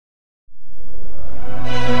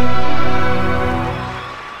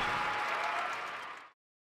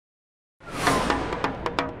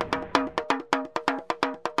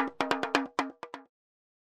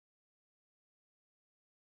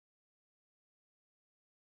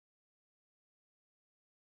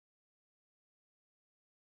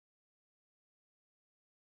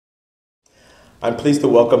I'm pleased to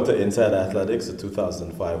welcome to Inside Athletics the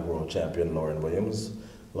 2005 World Champion Lauryn Williams.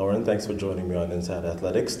 Lauryn, thanks for joining me on Inside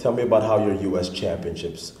Athletics. Tell me about how your U.S.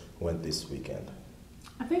 Championships went this weekend.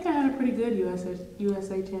 I think I had a pretty good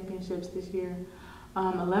USA Championships this year.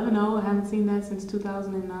 11-0, I haven't seen that since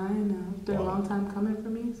 2009. It's been a long time coming for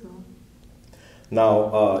me. So.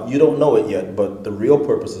 Now, you don't know it yet, but the real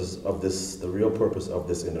purpose of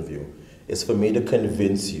this interview is for me to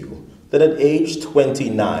convince you that at age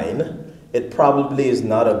 29, it probably is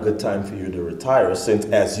not a good time for you to retire, since,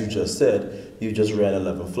 as you just said, you just ran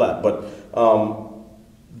 11 flat. But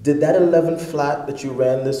did that 11 flat that you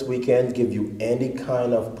ran this weekend give you any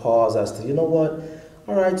kind of pause as to, you know what,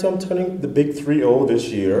 all right, so I'm turning the big 3-0 this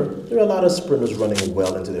year. There are a lot of sprinters running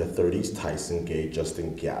well into their 30s. Tyson Gay,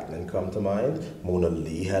 Justin Gatlin come to mind. Mona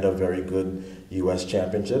Lee had a very good U.S.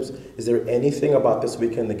 Championships. Is there anything about this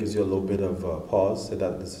weekend that gives you a little bit of pause at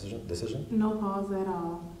that decision? No pause at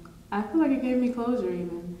all. I feel like it gave me closure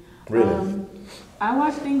even. Really? I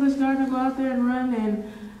watched English Gardner go out there and run, and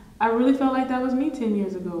I really felt like that was me 10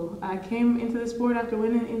 years ago. I came into the sport after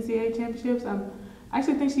winning NCAA championships. I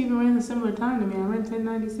actually think she even ran a similar time to me. I ran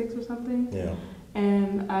 10:96 or something. Yeah.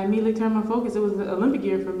 And I immediately turned my focus. It was the Olympic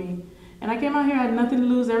year for me. And I came out here, I had nothing to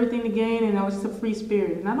lose, everything to gain, and I was just a free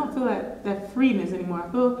spirit. And I don't feel that freeness anymore. I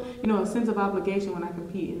feel, a sense of obligation when I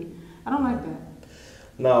compete, and I don't like that.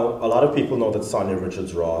 Now, a lot of people know that Sonia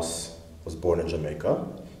Richards-Ross was born in Jamaica.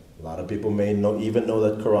 A lot of people may even know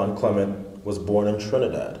that Karan Clement was born in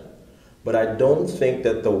Trinidad. But I don't think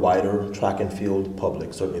that the wider track and field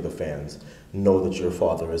public, certainly the fans, know that your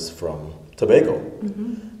father is from Tobago.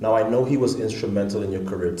 Mm-hmm. Now, I know he was instrumental in your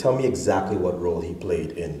career. Tell me exactly what role he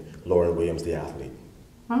played in Lauryn Williams, the athlete.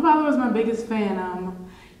 My father was my biggest fan.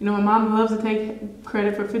 My mom loves to take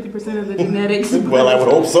credit for 50% of the genetics. Well, I would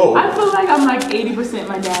hope so. I feel like I'm like 80%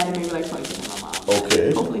 my dad and maybe like 20% my mom.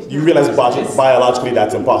 Okay. Hopefully You realize biologically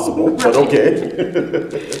that's impossible, right. But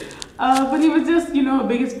okay. But he was just, a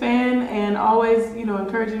biggest fan and always,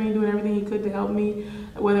 encouraging me, doing everything he could to help me,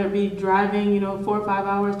 whether it be driving, 4 or 5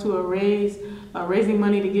 hours to a race, raising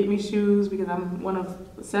money to get me shoes because I'm one of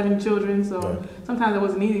 7 children. So right. Sometimes it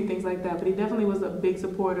wasn't easy, things like that. But he definitely was a big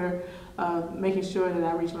supporter of making sure that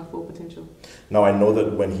I reached my full potential. Now, I know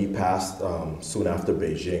that when he passed soon after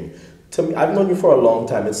Beijing, to me, I've known you for a long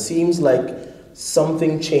time. It seems like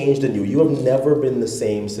something changed in you. You have never been the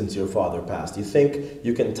same since your father passed. Do you think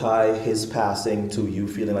you can tie his passing to you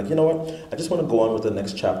feeling like, you know what, I just want to go on with the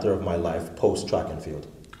next chapter of my life post track and field?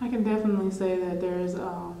 I can definitely say that there's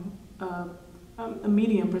a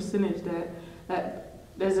medium percentage that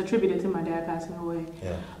is attributed to my dad passing away.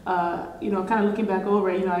 Yeah. Kind of looking back over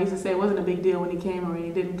it, I used to say it wasn't a big deal when he came or when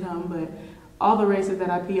he didn't come, but all the races that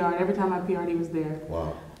I PR'd, every time I PR'd, he was there.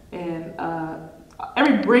 Wow. And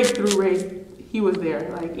every breakthrough race, he was there.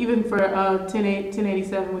 Like even for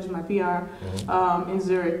 1087, which is my PR, in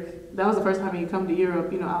Zurich, that was the first time he'd come to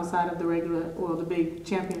Europe, outside of the big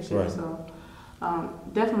championship. Right. So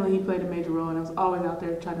definitely he played a major role, and I was always out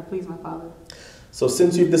there trying to please my father. So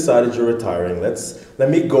since you've decided you're retiring, let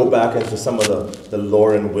me go back into some of the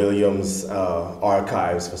Lauryn Williams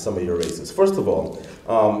archives for some of your races. First of all,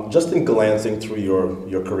 just in glancing through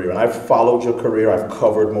your career, and I've followed your career, I've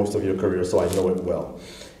covered most of your career, so I know it well.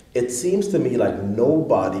 It seems to me like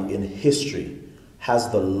nobody in history has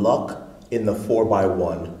the luck in the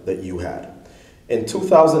 4x1 that you had. In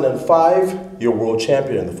 2005, you're world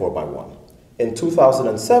champion in the 4x1. In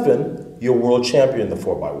 2007, you're world champion in the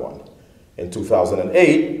 4x1. In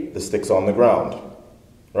 2008, the stick's on the ground,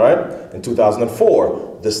 right? In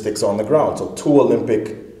 2004, the stick's on the ground. So 2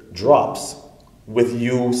 Olympic drops with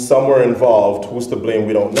you somewhere involved. Who's to blame?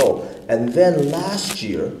 We don't know. And then last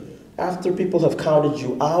year, after people have counted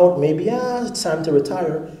you out, maybe, it's time to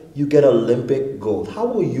retire, you get Olympic gold. How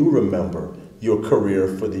will you remember your career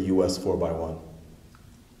for the U.S. 4x1?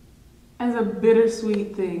 As a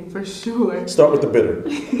bittersweet thing, for sure. Start with the bitter.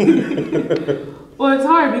 Well, it's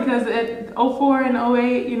hard because at 04 and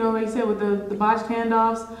 08, like you said, with the botched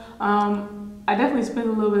handoffs, I definitely spent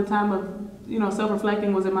a little bit of time of,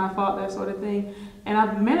 self-reflecting, was it my fault, that sort of thing. And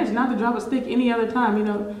I've managed not to drop a stick any other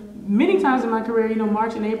time, Many times in my career,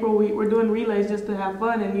 March and April, we're doing relays just to have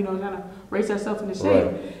fun and, kind of race ourselves into shape.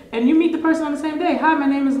 Right. And you meet the person on the same day. Hi, my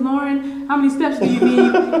name is Lauryn. How many steps do you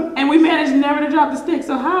need? And we managed never to drop the stick.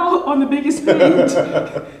 So how on the biggest stage,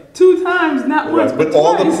 2 times, not once, but with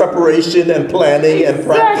all the preparation and planning and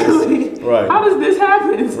practice. Right. How does this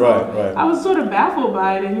happen? So right. I was sort of baffled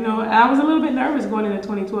by it. And, I was a little bit nervous going into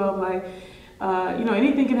 2012. Like,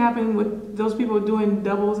 anything can happen with those people doing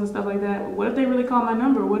doubles and stuff like that. What if they really call my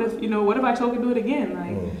number? What if I choke and do it again?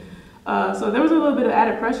 So there was a little bit of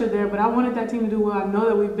added pressure there, but I wanted that team to do well. I know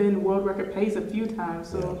that we've been world record pace a few times,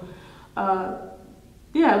 so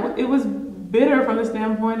yeah, it was bitter from the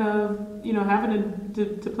standpoint of having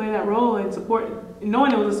to play that role and support,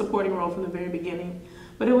 knowing it was a supporting role from the very beginning.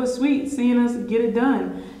 But it was sweet seeing us get it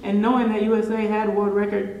done and knowing that USA had world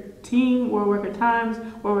record team, world record times,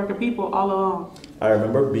 world record people all along. I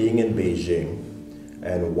remember being in Beijing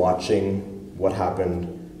and watching what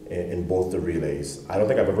happened in both the relays. I don't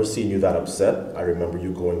think I've ever seen you that upset. I remember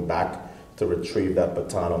you going back to retrieve that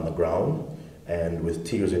baton on the ground and with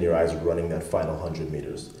tears in your eyes running that final 100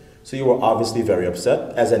 meters. So you were obviously very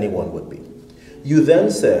upset, as anyone would be. You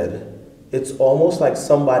then said, it's almost like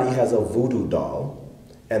somebody has a voodoo doll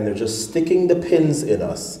and they're just sticking the pins in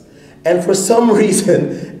us. And for some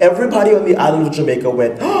reason, everybody on the island of Jamaica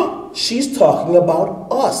went, oh, she's talking about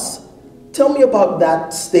us. Tell me about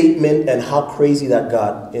that statement and how crazy that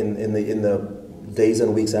got in the days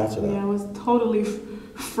and weeks after that. Yeah, it was totally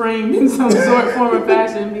framed in some sort, form, or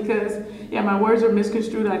fashion because, my words were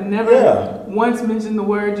misconstrued. I never once mentioned the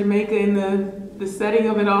word Jamaica in the setting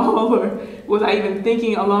of it all, or was I even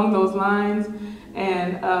thinking along those lines.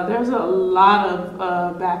 And there was a lot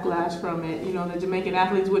of backlash from it. The Jamaican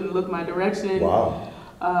athletes wouldn't look my direction. Wow.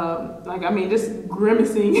 Just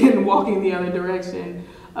grimacing and walking the other direction.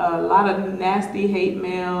 A lot of nasty hate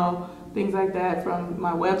mail, things like that from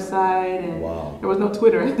my website. And there was no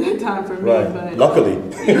Twitter at that time for me. Right. But luckily.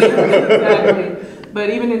 Exactly. But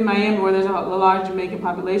even in Miami, where there's a large Jamaican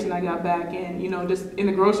population, I got back and, just in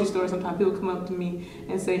the grocery store, sometimes people come up to me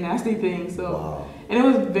and say nasty things. So, and it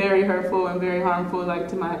was very hurtful and very harmful, like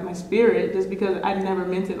to my spirit, just because I never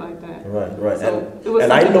meant it like that. Right. So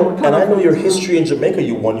and I know your history in Jamaica.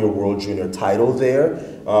 You won your World Junior title there.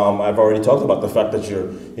 I've already talked about the fact that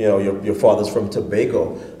your father's from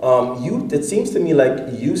Tobago. It seems to me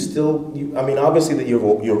like you still. Obviously that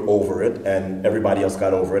you're over it, and everybody else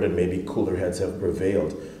got over it, and maybe cooler heads have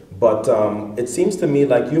prevailed. But it seems to me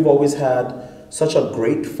like you've always had such a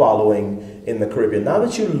great following in the Caribbean. Now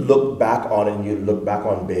that you look back on it and you look back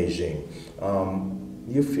on Beijing,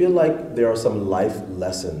 you feel like there are some life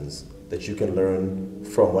lessons that you can learn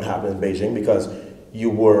from what happened in Beijing, because you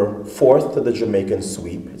were fourth to the Jamaican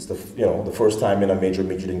sweep. It's the first time in a major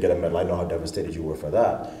meet you didn't get a medal. I know how devastated you were for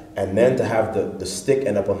that. And then to have the stick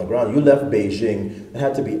end up on the ground. You left Beijing. It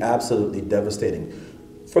had to be absolutely devastating.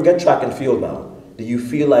 Forget track and field now. Do you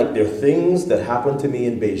feel like there are things that happened to me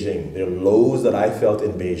in Beijing, there are lows that I felt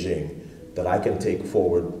in Beijing that I can take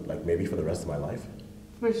forward, like maybe for the rest of my life?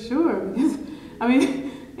 For sure.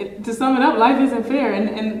 To sum it up, life isn't fair.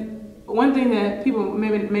 And one thing that people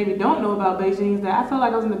maybe don't know about Beijing is that I felt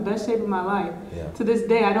like I was in the best shape of my life. Yeah. To this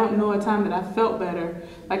day, I don't know a time that I felt better.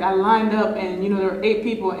 Like I lined up and there were 8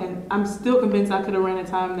 people and I'm still convinced I could have ran a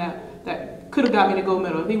time that could have got me the gold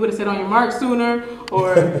medal. If he would have said on your mark sooner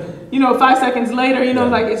or, 5 seconds later,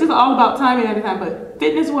 it's just all about timing every time. But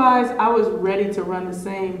fitness-wise, I was ready to run the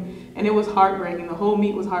same. And it was heartbreaking. The whole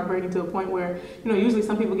meet was heartbreaking to a point where, usually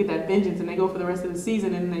some people get that vengeance and they go for the rest of the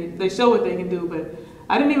season and they show what they can do. But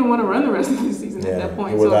I didn't even want to run the rest of the season at that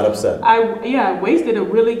point. You were that upset. I wasted a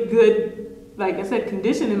really good, like I said,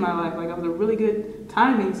 condition in my life. Like I was a really good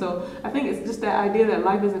timing. So I think it's just that idea that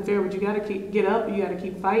life isn't fair, but you got to get up, you got to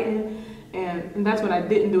keep fighting. And that's what I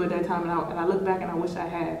didn't do at that time. And I look back and I wish I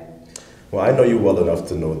had. Well, I know you well enough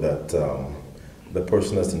to know that the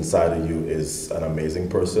person that's inside of you is an amazing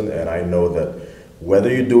person. And I know that whether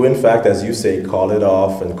you do, in fact, as you say, call it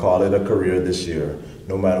off and call it a career this year,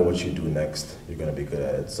 no matter what you do next, you're going to be good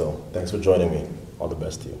at it. So thanks for joining me. All the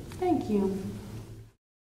best to you. Thank you.